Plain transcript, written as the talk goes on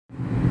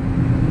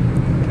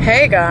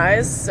Hey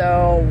guys,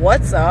 so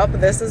what's up?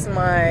 This is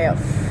my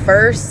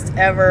first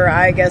ever,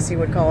 I guess you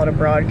would call it a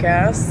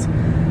broadcast.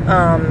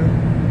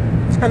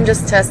 I'm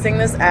just testing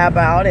this app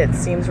out. It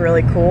seems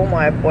really cool.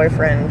 My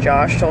boyfriend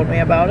Josh told me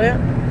about it.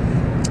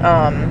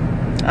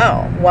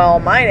 Oh, well,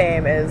 my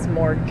name is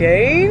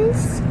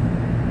Morgaines.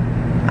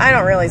 I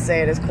don't really say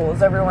it as cool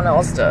as everyone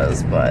else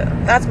does, but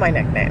that's my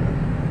nickname.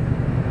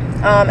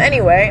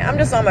 Anyway, I'm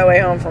just on my way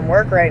home from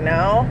work right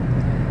now.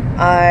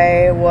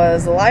 I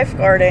was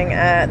lifeguarding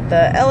at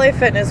the LA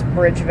Fitness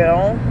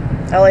Bridgeville.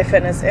 LA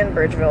Fitness in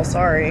Bridgeville,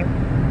 sorry.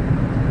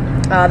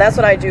 That's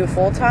what I do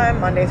full-time,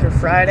 Monday through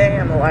Friday.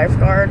 I'm a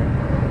lifeguard.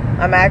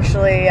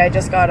 I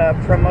just got a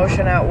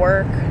promotion at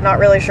work. Not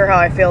really sure how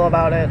I feel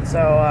about it, so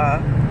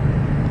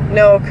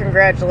no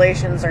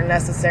congratulations are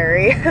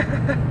necessary.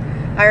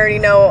 I already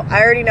know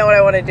what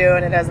I want to do,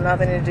 and it has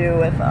nothing to do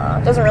with,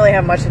 doesn't really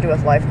have much to do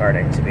with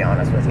lifeguarding, to be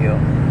honest with you.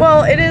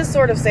 Well, it is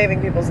sort of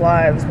saving people's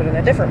lives, but in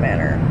a different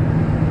manner.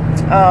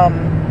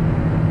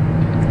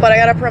 But I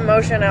got a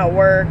promotion at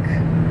work,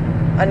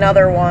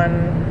 another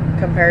one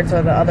compared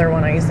to the other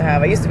one I used to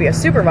have. I used to be a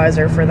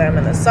supervisor for them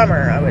in the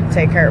summer. I would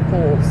take care of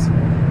pools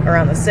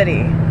around the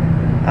city.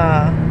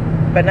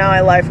 But now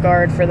I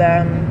lifeguard for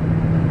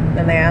them,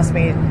 and they asked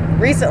me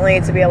recently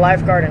to be a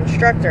lifeguard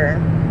instructor.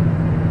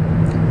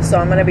 So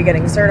I'm going to be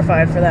getting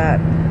certified for that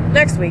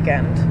next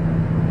weekend.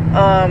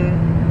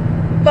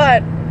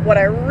 But what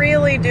I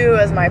really do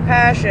as my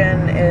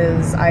passion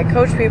is I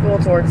coach people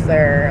towards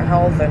their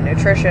health and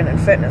nutrition and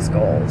fitness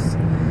goals.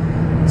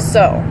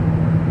 So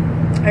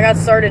I got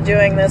started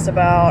doing this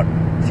about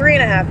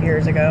 3.5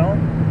 years ago.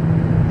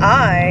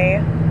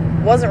 I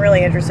wasn't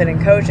really interested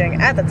in coaching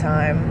at the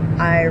time.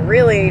 I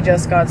really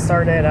just got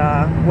started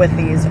with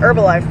these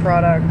Herbalife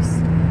products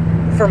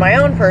for my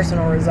own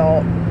personal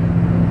result.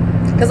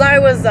 Because I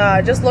was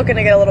just looking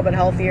to get a little bit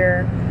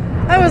healthier.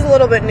 I was a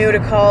little bit new to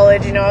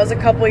college, I was a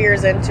couple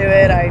years into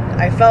it.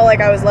 I felt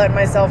like I was letting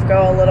myself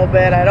go a little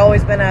bit. I'd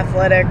always been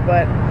athletic,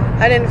 but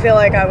I didn't feel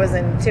like I was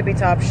in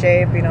tippy-top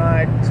shape.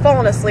 I'd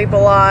fallen asleep a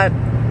lot,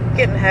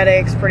 getting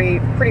headaches pretty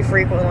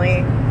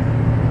frequently.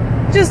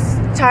 Just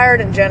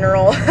tired in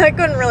general. I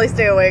couldn't really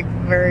stay awake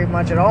very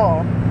much at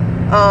all.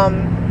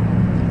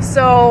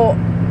 So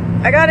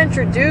I got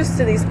introduced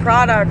to these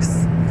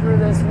products through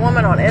this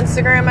woman on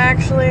Instagram,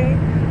 actually,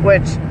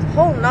 which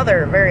whole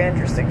nother very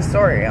interesting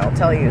story I'll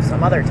tell you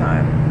some other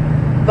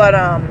time. But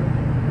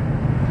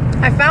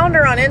I found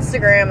her on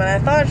Instagram, and I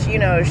thought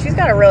she's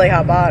got a really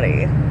hot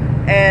body,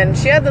 and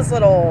she had this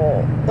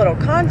little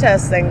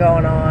contest thing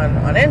going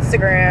on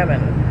Instagram,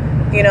 and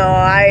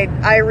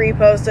I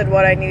reposted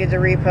what I needed to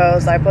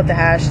repost. I put the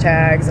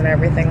hashtags and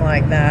everything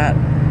like that,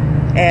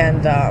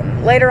 and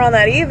later on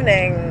that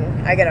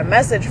evening I get a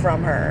message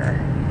from her,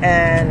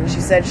 and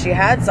she said she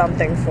had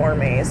something for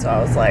me. So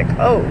I was like,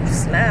 oh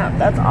snap,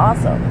 that's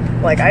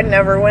awesome. Like, I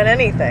never win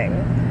anything.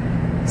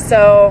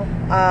 So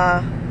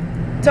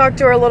talked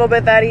to her a little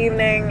bit that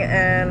evening,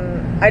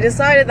 and I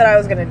decided that I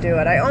was going to do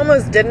it. I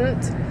almost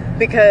didn't,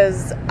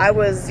 because I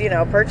was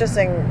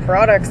purchasing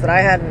products that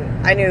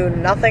I knew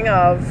nothing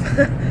of.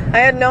 I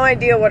had no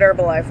idea what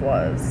Herbalife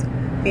was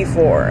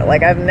before.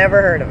 Like, I've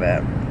never heard of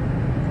it.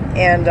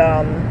 And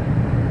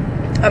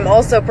I'm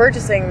also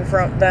purchasing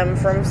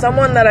from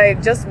someone that I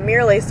just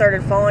merely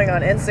started following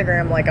on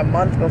Instagram like a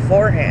month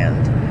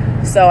beforehand.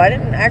 So I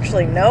didn't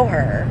actually know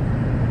her.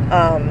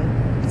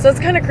 So it's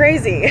kind of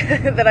crazy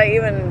that I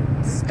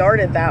even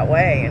started that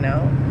way,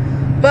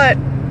 But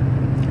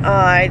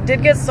I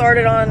did get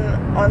started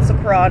on some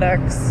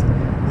products,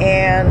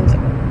 and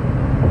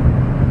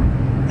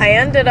I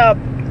ended up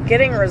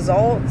getting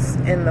results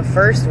in the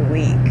first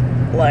week.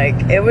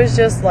 Like, it was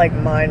just like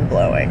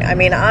mind-blowing. I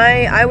mean,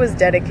 I was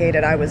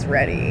dedicated. I was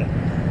ready.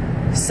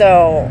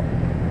 So,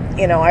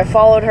 I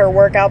followed her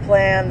workout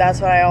plan. That's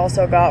what I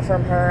also got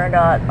from her. I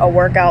got a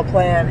workout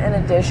plan in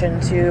addition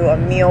to a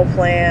meal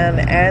plan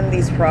and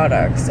these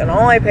products. And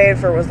all I paid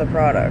for was the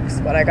products,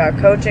 but I got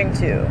coaching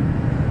too.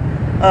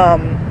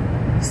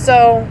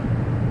 So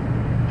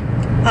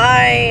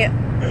I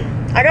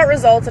got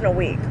results in a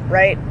week,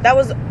 right? That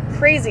was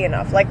crazy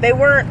enough. Like, I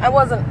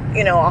wasn't,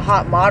 a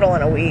hot model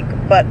in a week,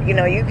 but,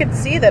 you could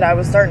see that I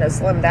was starting to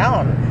slim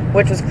down,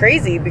 which was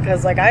crazy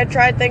because, like, I had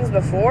tried things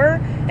before,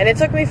 and it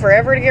took me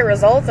forever to get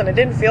results, and it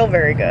didn't feel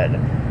very good.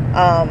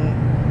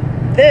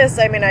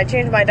 I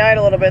changed my diet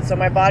a little bit, so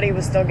my body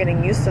was still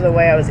getting used to the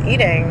way I was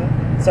eating,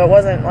 so it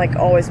wasn't, like,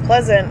 always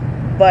pleasant,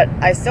 but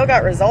I still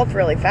got results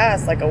really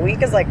fast. Like, a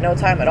week is, like, no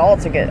time at all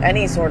to get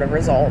any sort of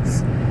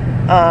results.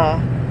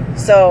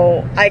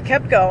 So I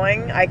kept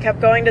going. I kept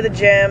going to the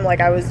gym.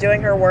 Like, I was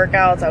doing her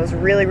workouts. I was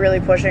really,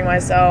 really pushing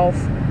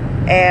myself.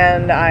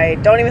 And I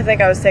don't even think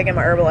I was taking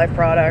my Herbalife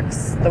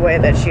products the way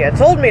that she had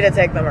told me to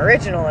take them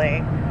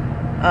originally.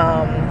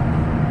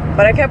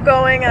 But I kept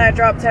going, and I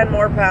dropped 10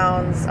 more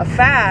pounds of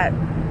fat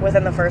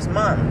within the first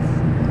month.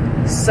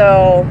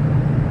 So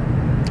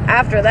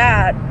after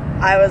that,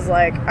 I was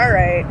like, all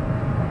right,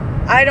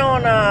 I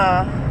don't,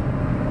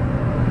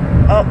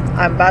 oh,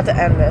 I'm about to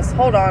end this.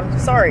 Hold on.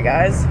 Sorry,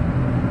 guys.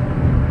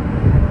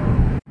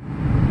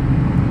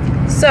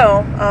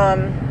 So,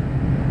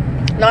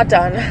 not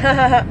done.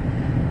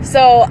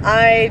 So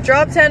I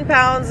dropped 10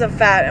 pounds of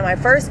fat in my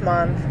first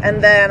month,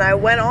 and then I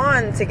went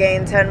on to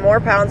gain 10 more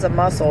pounds of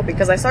muscle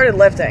because I started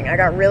lifting. I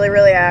got really,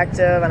 really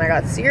active, and I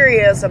got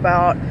serious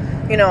about,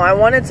 I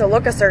wanted to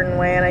look a certain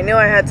way, and I knew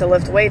I had to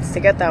lift weights to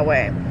get that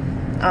way.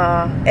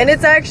 And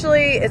it's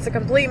a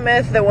complete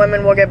myth that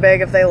women will get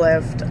big if they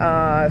lift.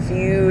 If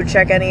you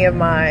check any of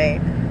my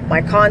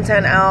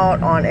content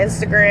out on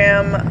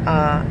Instagram,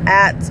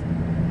 at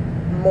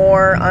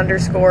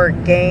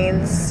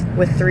more_gains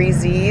with 3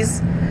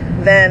 Z's,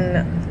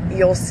 then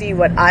you'll see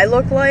what I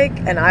look like.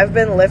 And I've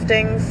been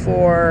lifting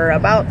for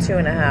about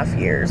 2.5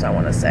 years, I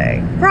want to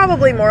say.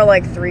 Probably more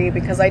like 3,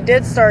 because I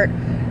did start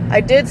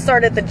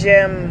at the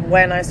gym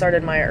when I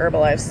started my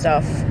Herbalife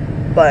stuff,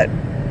 but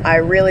I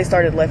really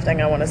started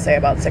lifting, I want to say,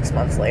 about 6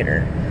 months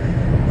later.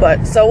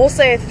 But so we'll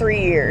say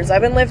 3 years.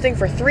 I've been lifting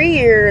for 3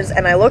 years,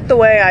 and I look the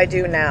way I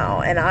do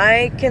now. And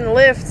I can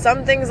lift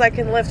some things. I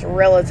can lift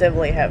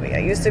relatively heavy. I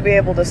used to be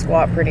able to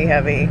squat pretty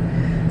heavy.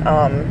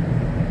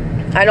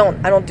 I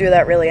don't do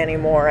that really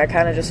anymore. I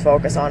kind of just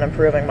focus on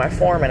improving my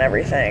form and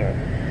everything,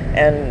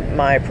 and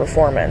my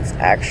performance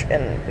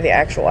in the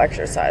actual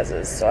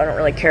exercises. So I don't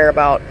really care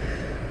about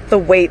the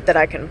weight that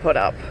I can put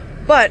up.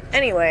 But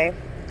anyway,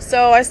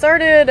 so I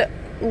started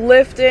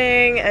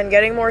lifting and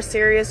getting more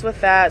serious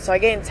with that. So I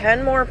gained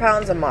 10 more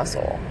pounds of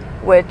muscle,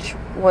 which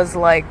was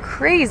like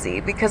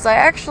crazy because I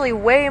actually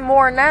weigh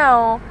more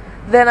now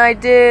than I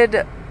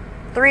did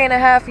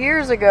 3.5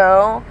 years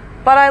ago,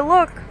 but I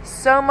look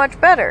so much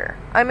better.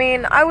 I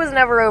mean, I was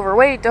never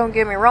overweight, don't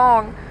get me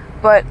wrong,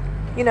 but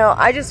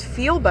I just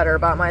feel better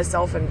about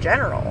myself in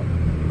general.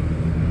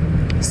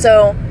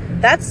 So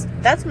that's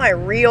my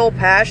real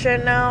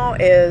passion now,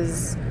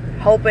 is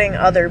helping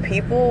other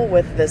people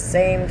with the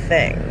same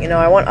thing.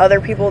 I want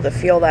other people to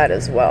feel that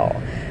as well.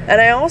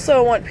 And I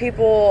also want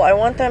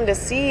them to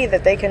see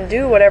that they can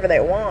do whatever they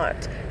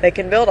want. They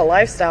can build a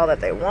lifestyle that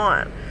they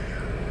want.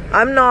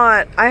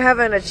 I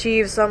haven't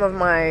achieved some of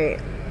my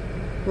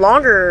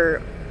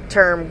longer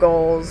term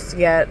goals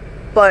yet,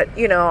 but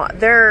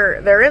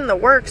they're in the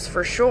works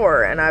for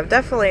sure, and I've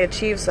definitely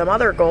achieved some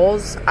other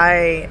goals.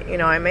 I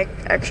make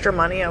extra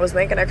money. I was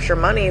making extra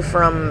money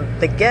from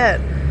the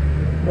get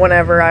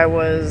whenever I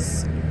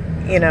was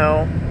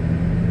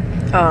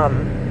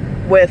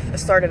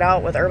started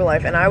out with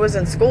Herbalife, and I was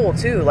in school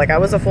too. Like, I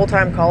was a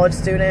full-time college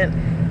student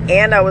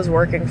and I was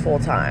working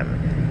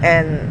full-time,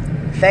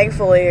 and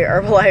thankfully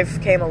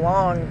Herbalife came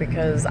along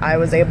because I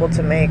was able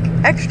to make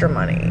extra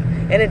money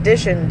in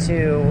addition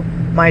to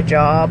my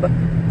job,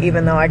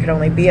 even though I could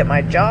only be at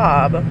my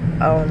job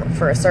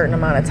for a certain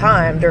amount of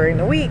time during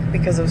the week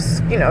because of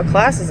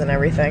classes and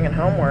everything and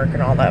homework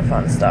and all that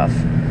fun stuff.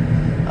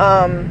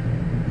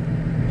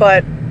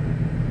 But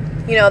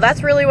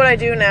that's really what I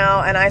do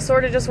now, and I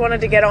sort of just wanted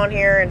to get on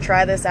here and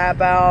try this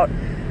app out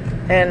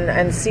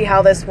and see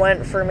how this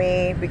went for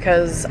me,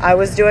 because I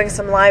was doing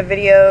some live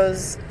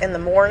videos in the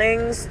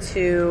mornings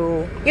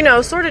to,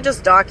 sort of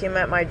just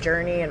document my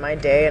journey and my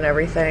day and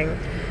everything.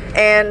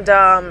 And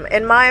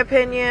in my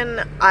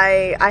opinion,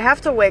 I have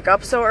to wake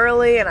up so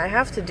early and I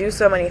have to do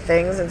so many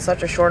things in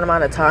such a short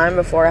amount of time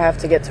before I have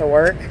to get to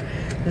work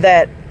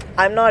that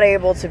I'm not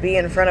able to be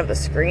in front of the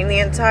screen the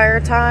entire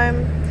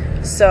time.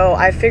 So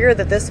I figured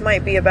that this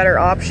might be a better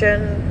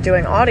option,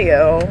 doing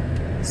audio,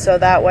 so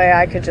that way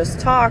I could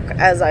just talk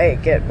as I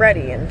get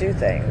ready and do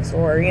things.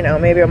 Or,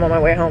 maybe I'm on my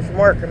way home from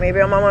work, or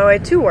maybe I'm on my way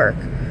to work,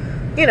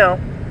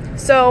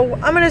 So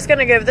I'm just going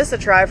to give this a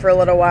try for a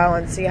little while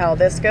and see how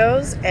this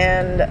goes.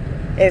 And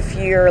if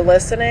you're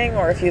listening,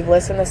 or if you've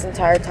listened this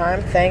entire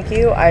time, thank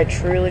you. I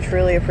truly,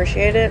 truly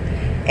appreciate it.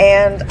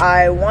 And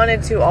I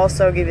wanted to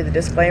also give you the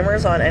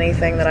disclaimers on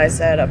anything that I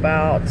said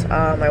about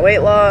my weight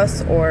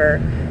loss or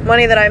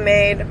money that I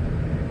made.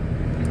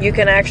 You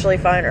can actually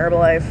find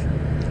Herbalife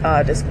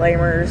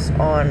disclaimers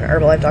on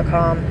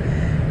Herbalife.com.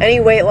 Any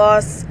weight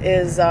loss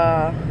is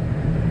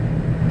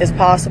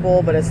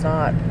possible, but it's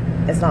not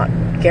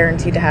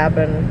guaranteed to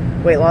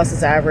happen. Weight loss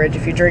is average.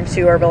 If you drink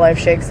 2 Herbalife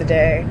shakes a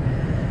day,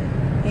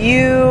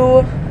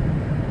 you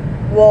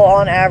will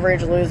on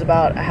average lose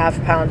about a half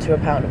pound to a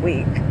pound a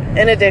week,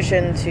 in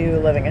addition to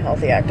living a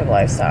healthy, active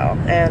lifestyle.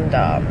 And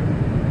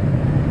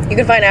you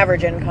can find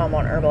average income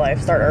on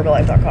Herbalife. Start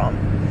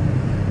Herbalife.com.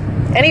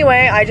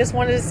 Anyway, I just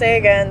wanted to say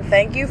again,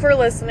 thank you for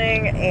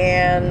listening,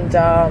 and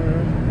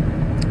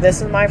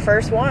this is my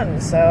first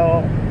one,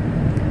 so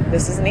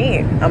this is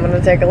neat. I'm going to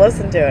take a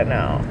listen to it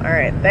now. All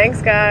right,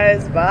 thanks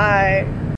guys, bye.